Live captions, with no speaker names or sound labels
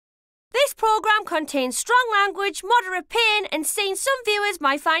This programme contains strong language, moderate pain and scenes some viewers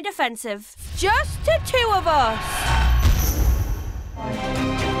might find offensive. Just the two of us.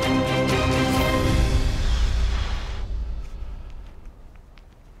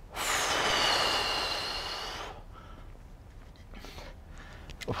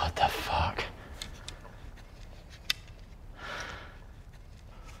 What the fuck?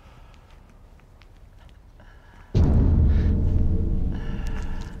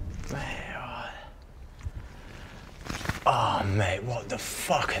 Oh, mate, what the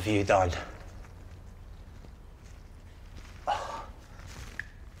fuck have you done? Oh.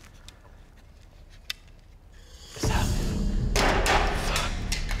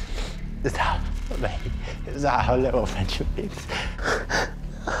 Is that, mate, is that how little friendship is?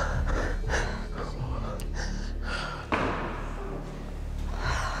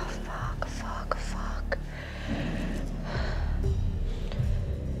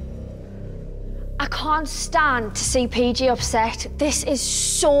 I can't stand to see PG upset. This is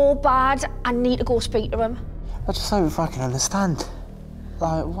so bad. I need to go speak to him. I just don't fucking understand.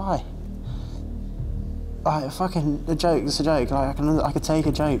 Like, why? Like, fucking, a joke is a joke. Like, I could take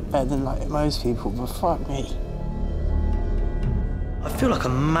a joke better than, like, most people, but fuck me. I feel like a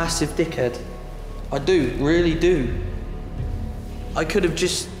massive dickhead. I do, really do. I could have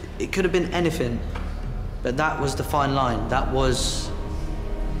just, it could have been anything. But that was the fine line. That was...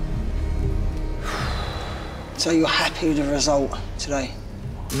 So you're happy with the result today?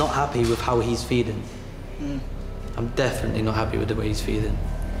 Not happy with how he's feeling. I'm definitely not happy with the way he's feeling.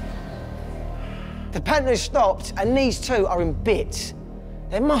 The Panthers stopped and these two are in bits.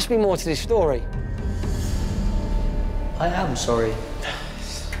 There must be more to this story. I am sorry.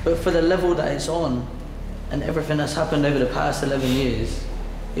 But for the level that it's on and everything that's happened over the past 11 years,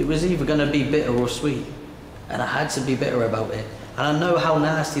 it was either going to be bitter or sweet. And I had to be bitter about it. And I know how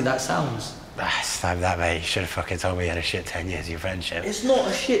nasty that sounds. Damn that, mate. You should have fucking told me you had a shit 10 years of your friendship. It's not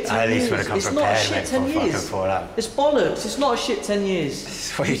a shit 10 years. I at least would have come prepared, mate, before fucking fall out. It's bollocks. It's not a shit 10 years.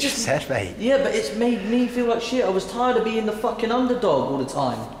 That's what you just said, mate. Yeah, but it's made me feel like shit. I was tired of being the fucking underdog all the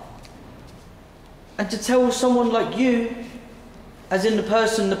time. And to tell someone like you, as in the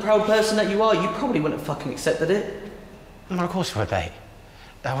proud person that you are, you probably wouldn't have fucking accepted it. Well, of course I would, mate.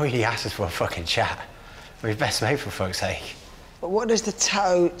 That really asked us for a fucking chat. We're best mate, for fuck's sake. But what does the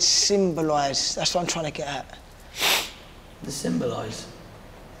tattoo symbolise? That's what I'm trying to get at. The symbolise?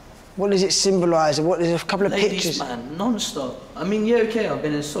 What does it symbolise? What, there's a couple of Ladies, pictures. man, non-stop. I mean, yeah, okay, I've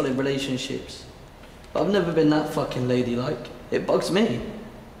been in solid relationships. But I've never been that fucking ladylike. It bugs me.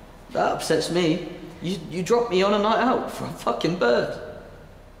 That upsets me. You dropped me on a night out for a fucking bird.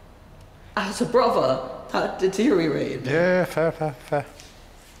 As a brother, that deteriorated. Yeah, fair.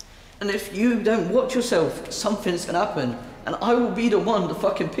 And if you don't watch yourself, something's gonna happen. And I will be the one to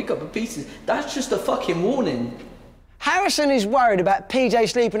fucking pick up the pieces. That's just a fucking warning. Harrison is worried about PJ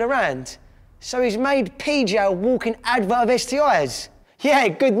sleeping around, so he's made PJ a walking advert of STIs. Yeah,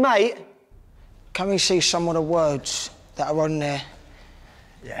 good mate. Can we see some of the words that are on there?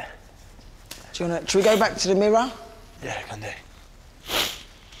 Yeah. Should we go back to the mirror? Yeah, I can do.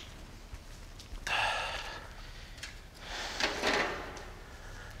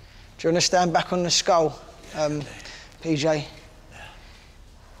 Do you want to stand back on the skull, PJ? Yeah.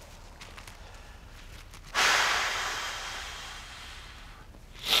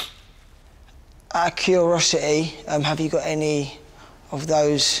 Out of curiosity, have you got any of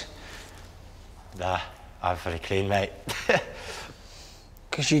those? Nah, I'm fully clean, mate.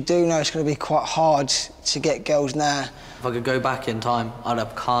 Because you do know it's going to be quite hard to get girls now. If I could go back in time, I'd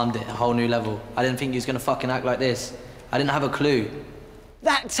have calmed it a whole new level. I didn't think he was gonna fucking act like this. I didn't have a clue.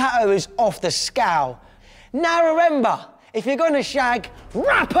 That tattoo is off the scale. Now remember, if you're going to shag,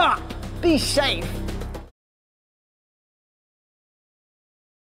 wrap up. Be safe.